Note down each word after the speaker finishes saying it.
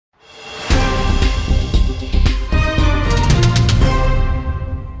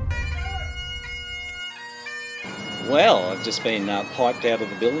I've just been piped out of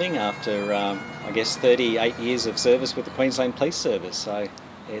the building after, I guess, 38 years of service with the Queensland Police Service. So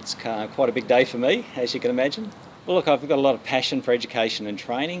it's quite a big day for me, as you can imagine. Well, look, I've got a lot of passion for education and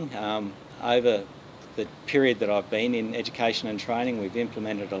training. Over the period that I've been in education and training, we've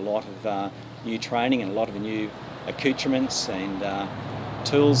implemented a lot of new training and a lot of new accoutrements and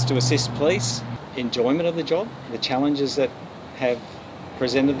tools to assist police. Enjoyment of the job, the challenges that have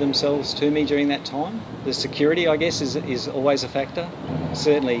presented themselves to me during that time. The security, I guess, is always a factor.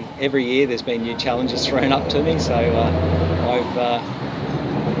 Certainly every year there's been new challenges thrown up to me, so I've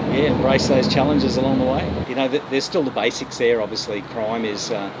embraced those challenges along the way. You know, there's still the basics there. Obviously crime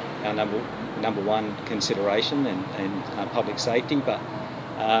is our number one consideration and public safety, but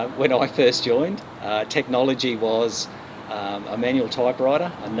when I first joined, technology was a manual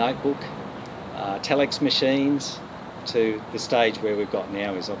typewriter, a notebook, telex machines, to the stage where we've got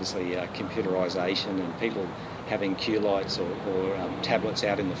now is obviously computerisation and people having Q lights or tablets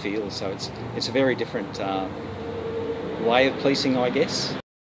out in the field. So it's a very different way of policing, I guess.